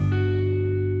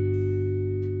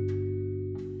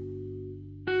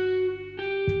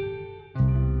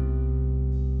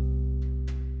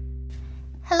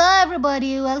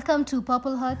everybody, welcome to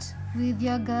Purple Heart with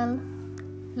your girl,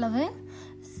 Lovin.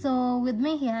 So with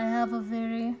me here, I have a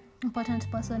very important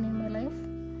person in my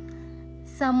life.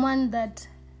 Someone that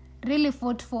really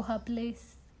fought for her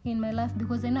place in my life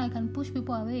because I know I can push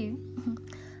people away.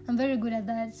 I'm very good at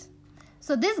that.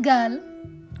 So this girl,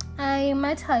 I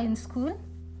met her in school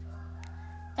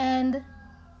and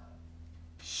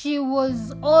she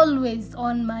was always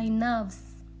on my nerves.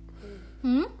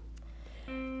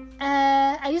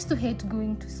 I used to hate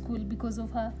going to school because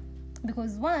of her.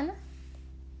 Because one,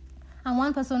 I'm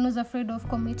one person who's afraid of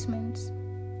commitment.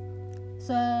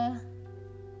 So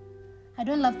I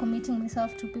don't love committing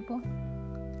myself to people.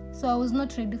 So I was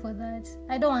not ready for that.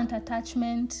 I don't want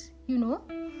attachment,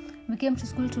 We came to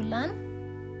school to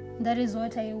learn. That is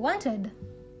what I wanted.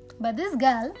 But this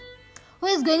girl, who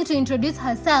is going to introduce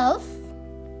herself,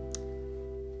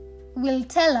 will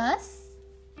tell us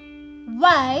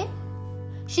why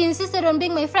she insisted on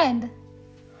being my friend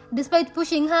despite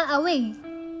pushing her away.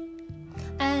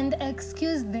 And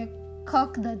excuse the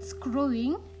cock that's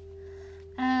crowing.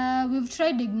 We've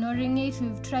tried ignoring it.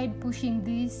 We've tried pushing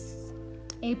this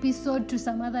episode to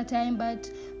some other time,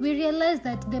 but we realized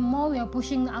that the more we are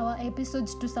pushing our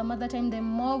episodes to some other time, the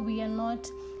more we are not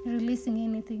releasing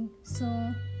anything. So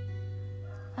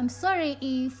I'm sorry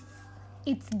if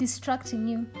it's distracting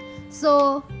you.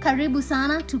 So karibu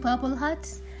sana to Purple Heart.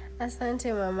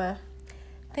 Asante mama.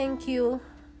 Thank you.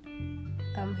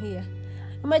 I'm here.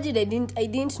 Imagine I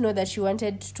didn't know that she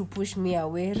wanted to push me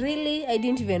away. Really? I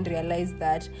didn't even realize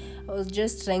that. I was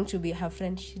just trying to be her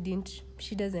friend.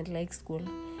 She doesn't like school.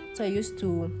 So I used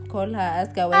to call her,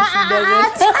 ask her why she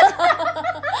doesn't.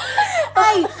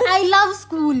 I love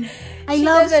school. She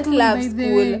doesn't love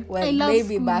school. Well,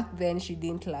 maybe school. Back then she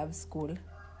didn't love school.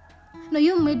 No,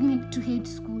 you made me to hate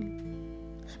school.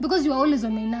 Because you are always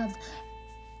on my nerves.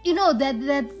 You know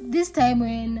that this time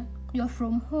when you're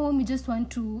from home, you just want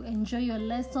to enjoy your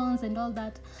lessons and all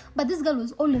that. But this girl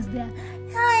was always there.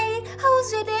 Hi, how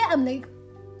was your day? I'm like,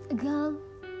 girl.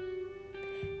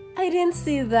 I didn't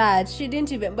see that. She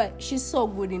didn't even, but she's so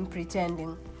good in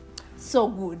pretending. So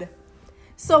good.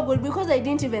 So good because I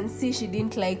didn't even see she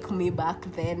didn't like me back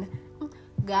then.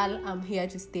 Girl, I'm here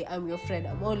to stay. I'm your friend.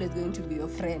 I'm always going to be your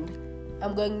friend.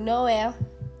 I'm going nowhere.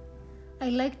 I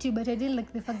liked you, but I didn't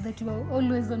like the fact that you were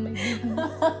always on my business.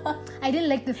 I didn't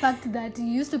like the fact that you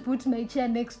used to put my chair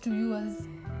next to yours.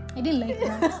 I didn't like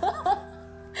that.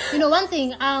 One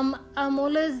thing, I'm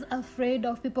always afraid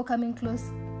of people coming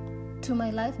close to my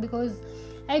life because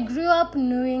I grew up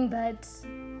knowing that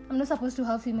I'm not supposed to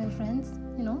have female friends,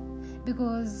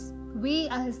 because we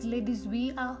as ladies,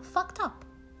 we are fucked up,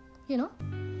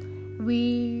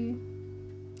 We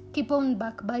keep on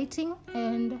backbiting,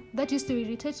 and that used to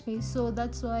irritate me. So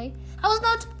that's why I was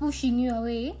not pushing you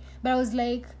away, but I was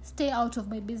like, stay out of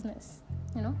my business.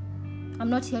 I'm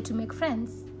not here to make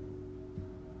friends.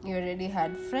 You already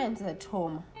had friends at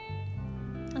home.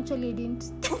 Actually, I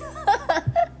didn't.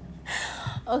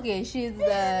 Okay,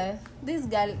 this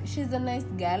girl, she's a nice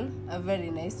girl, a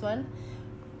very nice one.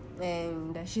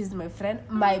 And she's my friend,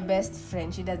 my best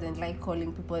friend. She doesn't like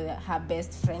calling people her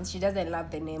best friends. She doesn't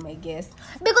love the name, I guess.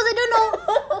 Because I don't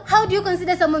know. How do you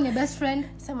consider someone your best friend?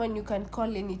 Someone you can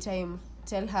call anytime.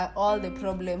 Tell her all the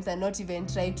problems and not even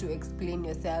try to explain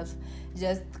yourself.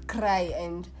 Just cry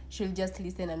and she'll just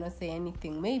listen and not say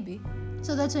anything, maybe.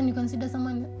 So that's when you consider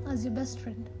someone as your best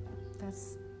friend?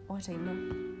 That's what I know.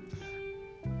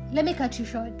 Let me cut you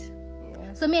short.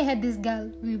 So me, I had this girl.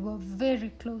 We were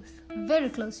very close. Very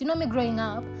close. Me growing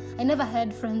up, I never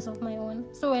had friends of my own.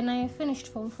 So when I finished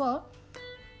Form 4,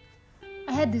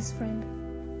 I had this friend.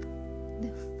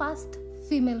 The first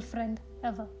female friend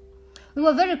ever. We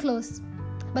were very close.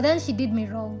 But then she did me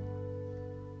wrong.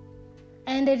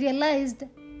 And I realized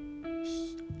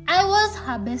I was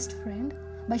her best friend,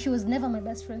 but she was never my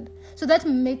best friend. So that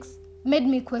made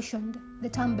me question the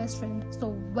term best friend.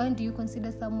 So when do you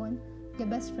consider someone your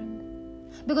best friend?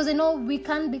 Because I know we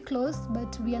can be close,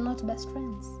 but we are not best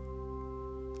friends.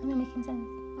 Am I making sense?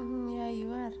 Yeah,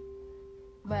 you are.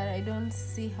 But I don't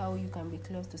see how you can be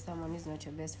close to someone who's not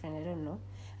your best friend. I don't know.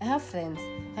 I have friends.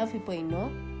 I have people I know,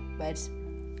 but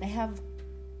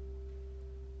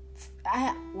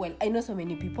I know so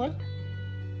many people.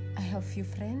 I have few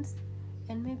friends,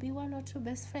 and maybe one or two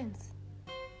best friends.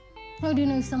 How do you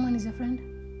know if someone is your friend?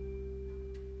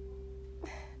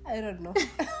 I don't know.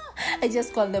 I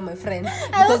just call them my friends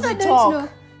I because also we don't talk. know.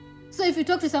 So if you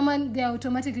talk to someone, they are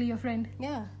automatically your friend?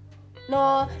 Yeah.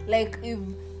 No, like if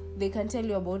they can tell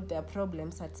you about their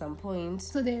problems at some point.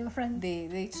 So they're your friend?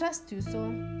 They trust you, so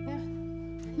yeah.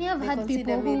 Me, I've had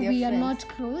people who we are not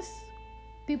close.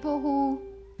 People who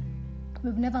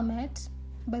we've never met.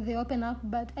 but they open up.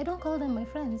 But I don't call them my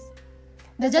friends.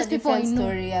 They're That's just a people I different know.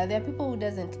 story. Yeah, there are people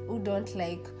who don't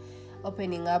like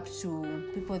opening up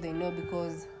to people they know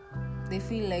because they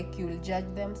feel like you'll judge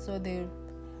them, so they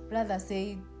rather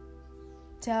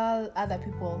tell other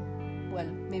people, well,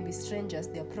 maybe strangers,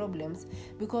 their problems,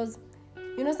 because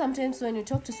sometimes when you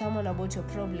talk to someone about your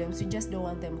problems, you just don't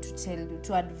want them to tell you,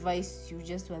 to advise you,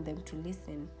 just want them to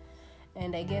listen.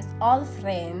 And I guess all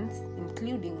friends,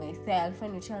 including myself,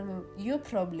 when you tell me your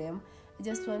problem, I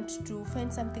just want to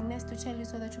find something nice to tell you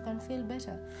so that you can feel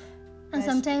better. And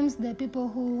sometimes there are people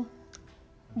who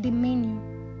demean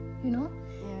you,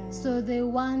 Yeah. So they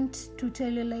want to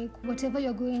tell you like whatever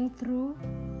you're going through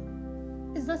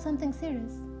is not something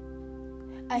serious.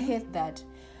 I hate that.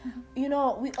 We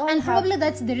all And have... probably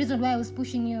that's the reason why I was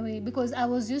pushing you away, because I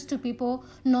was used to people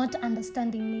not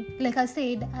understanding me. Like I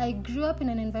said, I grew up in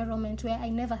an environment where I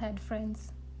never had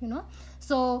friends,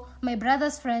 So my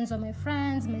brother's friends are my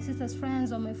friends, my sister's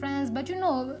friends are my friends. But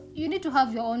you need to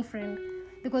have your own friend,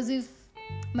 because if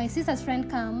my sister's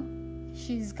friend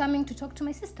she's coming to talk to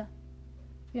my sister,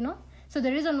 So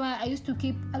the reason why I used to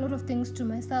keep a lot of things to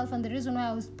myself, and the reason why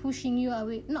I was pushing you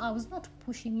away. No, I was not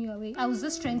pushing you away. I was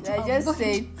just trying to I just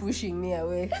avoid said pushing me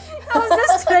away. I was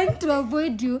just trying to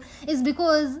avoid you. Is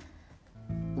because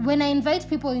when I invite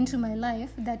people into my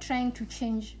life, they're trying to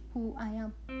change who I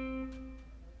am.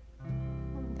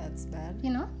 That's bad.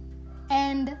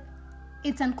 And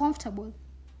it's uncomfortable.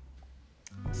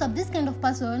 So I'm this kind of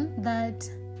person that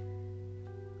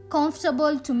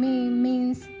comfortable to me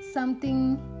means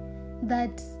something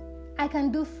that I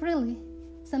can do freely,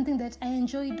 something that I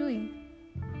enjoy doing,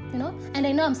 And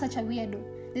I know I'm such a weirdo.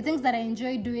 The things that I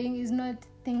enjoy doing is not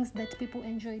things that people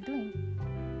enjoy doing.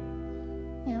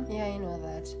 Yeah, I know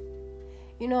that.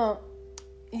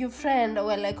 Your friend,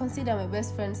 well, I consider my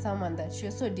best friend someone that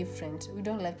she's so different. We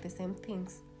don't like the same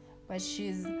things, but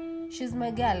she's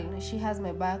my girl. She has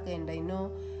my back, and I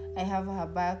know I have her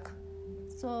back.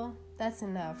 So that's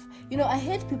enough. I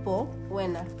hate people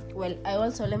when, I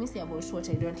also, let me say about what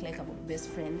I don't like about best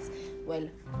friends.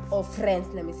 Or friends,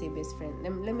 let me say best friend.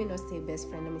 Let me not say best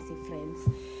friend, let me say friends.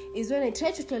 Is when I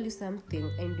try to tell you something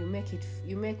and you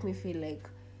make me feel like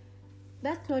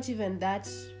that's not even that,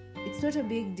 it's not a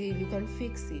big deal, you can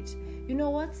fix it. You know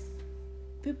what?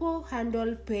 People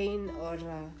handle pain or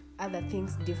other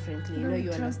things differently. Very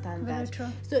You true. understand Very that. true.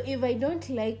 So if I don't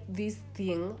like this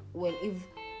thing,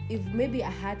 if maybe a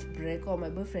heartbreak or my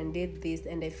boyfriend did this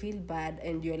and I feel bad,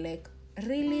 and you're like,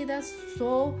 really, that's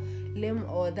so lame,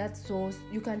 or that's so,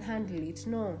 you can handle it.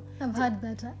 No, I've heard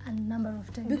that a number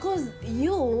of times. because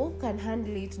you can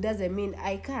handle it doesn't mean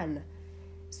I can.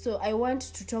 So I want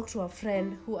to talk to a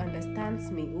friend who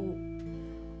understands me, who,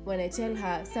 when I tell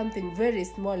her something very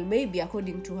small, maybe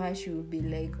according to her she will be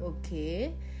like,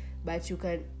 okay, but you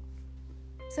can.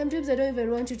 Sometimes I don't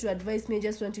even want you to advise me, I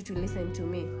just want you to listen to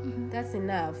me. That's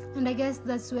enough. And I guess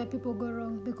that's where people go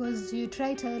wrong, because you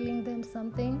try telling them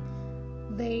something,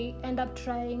 they end up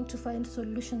trying to find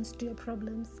solutions to your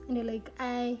problems, and you're like,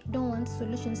 I don't want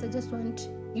solutions, I just want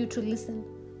you to listen.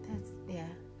 Yeah.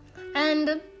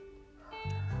 And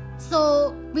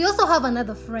so we also have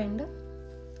another friend.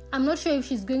 I'm not sure if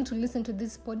she's going to listen to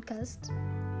this podcast.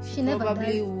 She never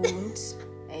Probably does. won't.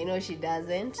 I know she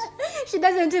doesn't. She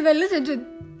doesn't even listen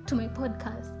to my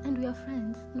podcast, and we are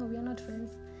friends. No, we are not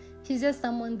friends. She's just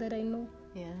someone that I know.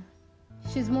 Yeah.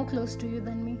 She's more close to you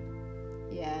than me.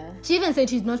 Yeah. She even said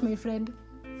she's not my friend.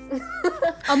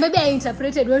 Or maybe I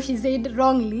interpreted what she said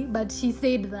wrongly, but she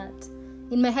said that.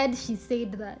 In my head, she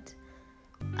said that.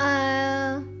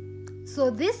 So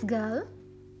this girl,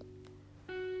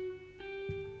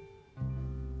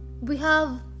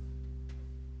 we're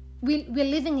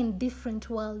living in different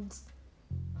worlds.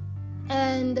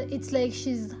 And it's like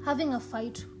she's having a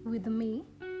fight with me,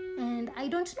 and I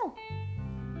don't know.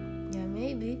 Yeah,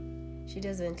 maybe she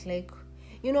doesn't like.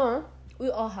 We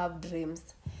all have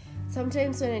dreams.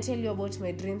 Sometimes when I tell you about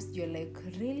my dreams, you're like,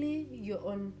 really? You're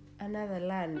on another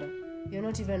land. You're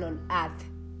not even on Earth.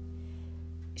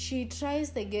 She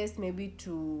tries, I guess, maybe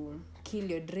to kill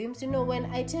your dreams. When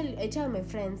I tell my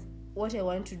friends what I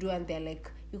want to do, and they're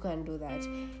like, you can't do that.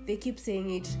 They keep saying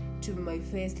it to my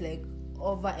face, like,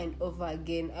 over and over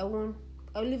again. I'll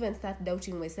even start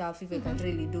doubting myself if I can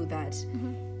really do that.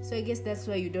 So I guess that's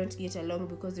why you don't get along,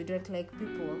 because you don't like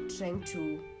people trying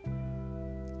to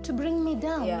bring me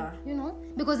down. Yeah.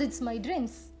 Because it's my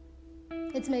dreams.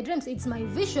 It's my dreams. It's my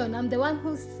vision. I'm the one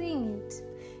who's seeing it.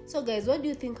 So guys, what do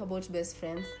you think about best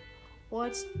friends?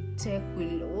 What's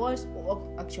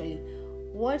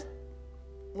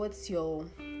your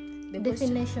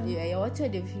Definition. Yeah, what's your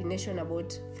definition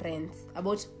about friends?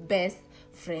 About best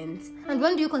friends? And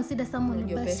when do you consider someone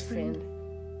Your a best friend?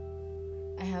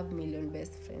 I have million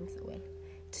best friends. Well,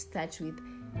 to start with,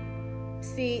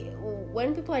 see,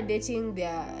 when people are dating, they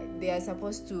are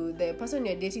supposed to, the person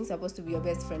you're dating is supposed to be your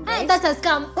best friend, right? Hey, that's a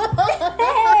scam.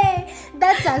 Hey,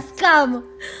 that's a scam.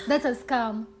 That's a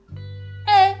scam.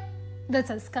 Hey, that's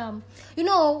a scam. You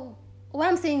know why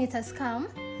I'm saying it's a scam?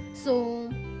 So,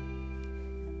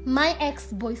 my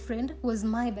ex-boyfriend was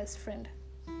my best friend.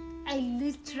 I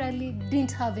literally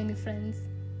didn't have any friends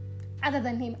other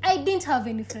than him. I didn't have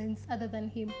any friends other than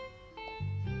him.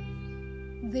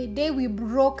 The day we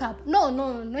broke up, no,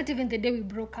 not even the day we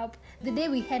broke up, the day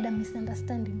we had a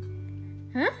misunderstanding.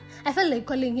 I felt like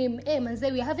calling him, hey,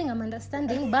 Manze, we're having a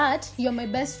misunderstanding, but you're my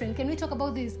best friend. Can we talk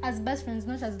about this as best friends,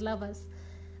 not as lovers?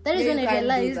 That is when I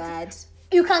realized that.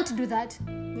 You can't do that.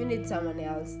 You need someone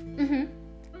else.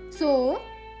 So,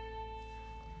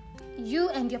 you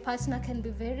and your partner can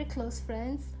be very close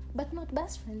friends, but not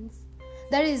best friends.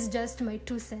 That is just my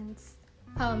 2 cents,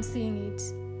 how I'm seeing it.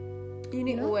 You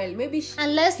need, well, maybe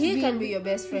Unless he we- can be your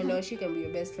best friend or she can be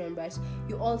your best friend, but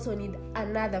you also need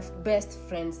another best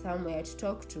friend somewhere to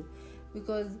talk to,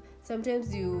 because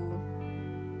sometimes you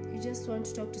just want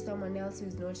to talk to someone else who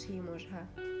is not him or her.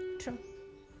 True.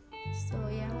 So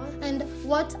yeah. And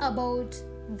what about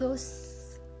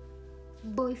those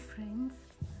boyfriends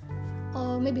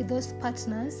or maybe those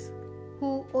partners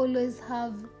who always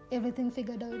have everything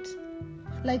figured out?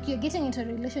 Like you're getting into a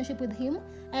relationship with him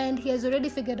and he has already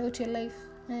figured out your life.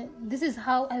 This is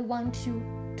how I want you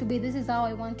to be. This is how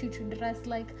I want you to dress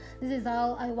like. This is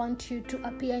how I want you to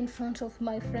appear in front of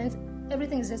my friends.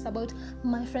 Everything is just about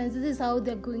my friends. This is how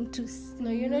they're going to see. No,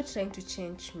 you're not trying to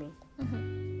change me.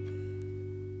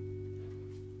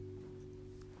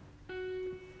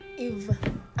 If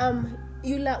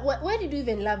why did you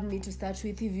even love me to start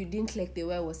with if you didn't like the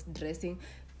way I was dressing?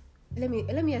 Let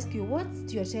me ask you,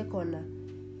 what's your take on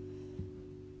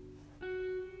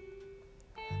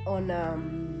what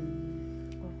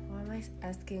am I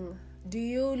asking?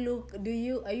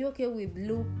 Are you okay with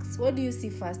looks? What do you see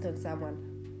first on someone?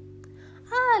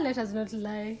 Let us not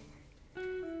lie. For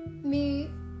me,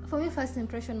 first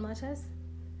impression matters.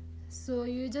 So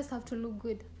you just have to look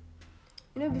good.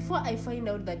 You know, before I find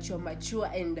out that you're mature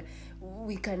and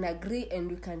we can agree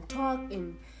and we can talk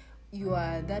and you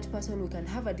are that person we can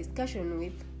have a discussion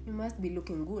with, you must be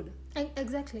looking good.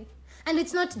 Exactly. And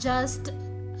it's not just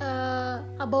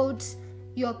about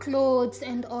your clothes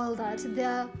and all that. There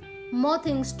are more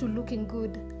things to looking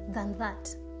good than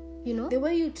that. You know? The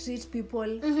way you treat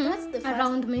people, that's the first,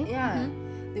 around me. Yeah.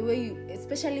 The way you,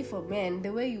 especially for men,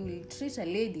 the way you treat a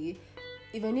lady,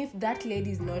 even if that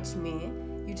lady is not me,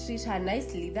 you treat her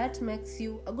nicely, that makes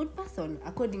you a good person,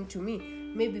 according to me,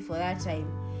 maybe for that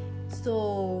time.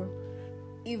 So,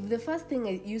 if the first thing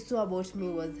you saw about me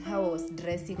was how I was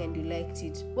dressing and you liked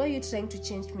it, why are you trying to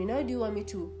change me? Now do you want me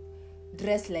to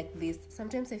dress like this?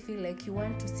 Sometimes I feel like you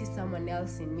want to see someone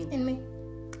else in me.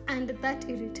 And that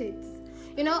irritates.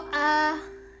 You know,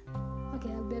 okay,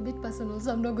 I'll be a bit personal,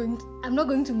 so I'm not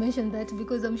going to mention that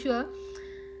because I'm sure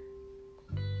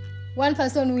one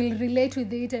person will relate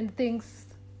with it and things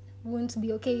won't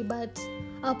be okay. But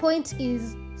our point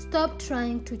is, stop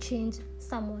trying to change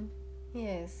someone.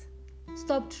 Yes.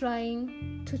 Stop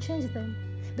trying to change them,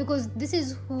 because this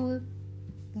is who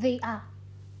they are.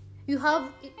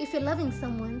 If you're loving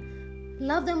someone,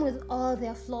 love them with all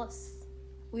their flaws.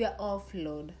 We are all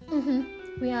flawed.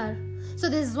 We are. So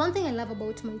there's one thing I love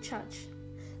about my church.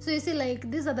 So you see, like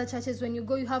these other churches, when you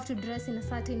go, you have to dress in a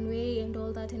certain way and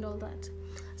all that.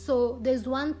 So there's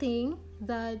one thing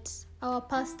that our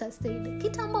pastor said,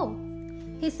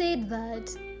 Kitambo. He said that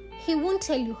he won't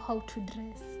tell you how to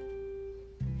dress.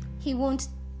 He won't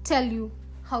tell you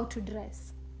how to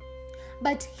dress.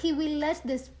 But he will let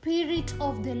the Spirit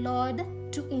of the Lord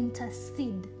to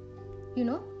intercede. You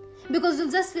know? Because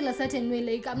you'll just feel a certain way,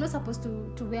 like I'm not supposed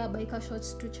to wear biker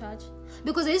shorts to church.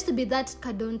 Because I used to be that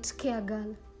don't care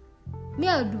girl. Me,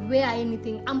 I would wear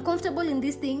anything. I'm comfortable in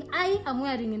this thing. I am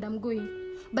wearing and I'm going.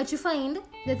 But you find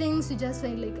the things you just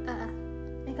find like,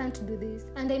 I can't do this.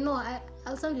 And I know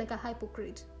I'll sound like a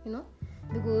hypocrite, you know?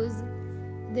 Because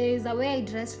there's a way I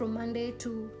dress from Monday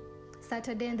to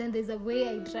Saturday, and then there's a way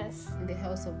I dress In the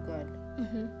house of God.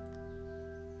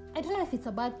 I don't know if it's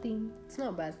a bad thing. It's not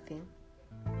a bad thing.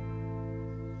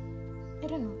 I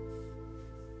don't know.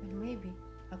 But maybe,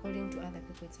 according to other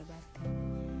people, it's a bad thing.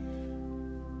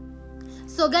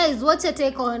 So guys, what's your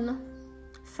take on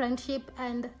friendship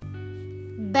and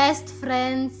best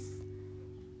friends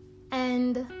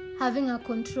and having a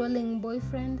controlling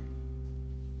boyfriend?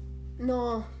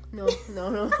 No.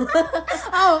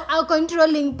 Oh, our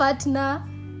controlling partner.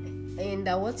 And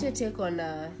what's your take on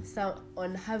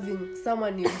having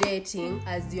someone you're dating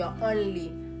as your only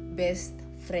best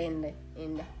friend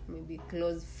and maybe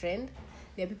close friend?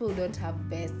 There are people who don't have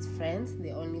best friends.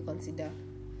 They only consider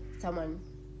someone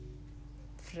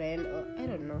friend, or I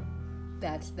don't know.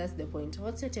 That's the point.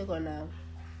 What's your take on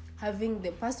having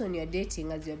the person you're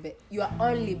dating as your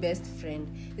only best friend?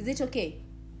 Is it okay?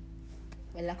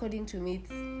 Well, according to me,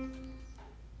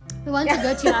 we want to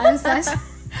get your answers.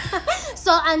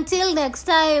 So until next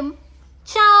time,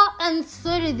 ciao. And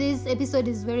sorry, this episode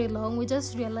is very long. We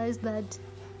just realized that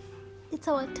it's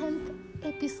our 10th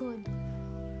episode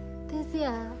this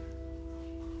year.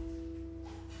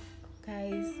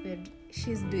 Guys,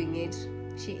 she's doing it.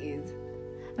 She is.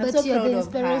 I'm But so you're proud the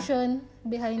of her. inspiration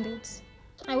behind it.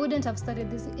 I wouldn't have started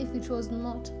this if it was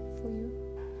not for you.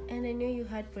 And I knew you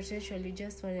had potential. You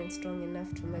just weren't strong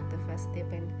enough to make the first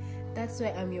step. And that's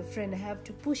why I'm your friend. I have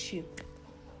to push you.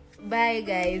 Bye,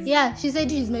 guys. Yeah, she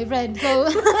said she's my friend. So,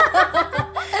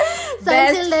 Best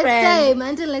until next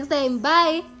friend. time.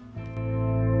 Bye.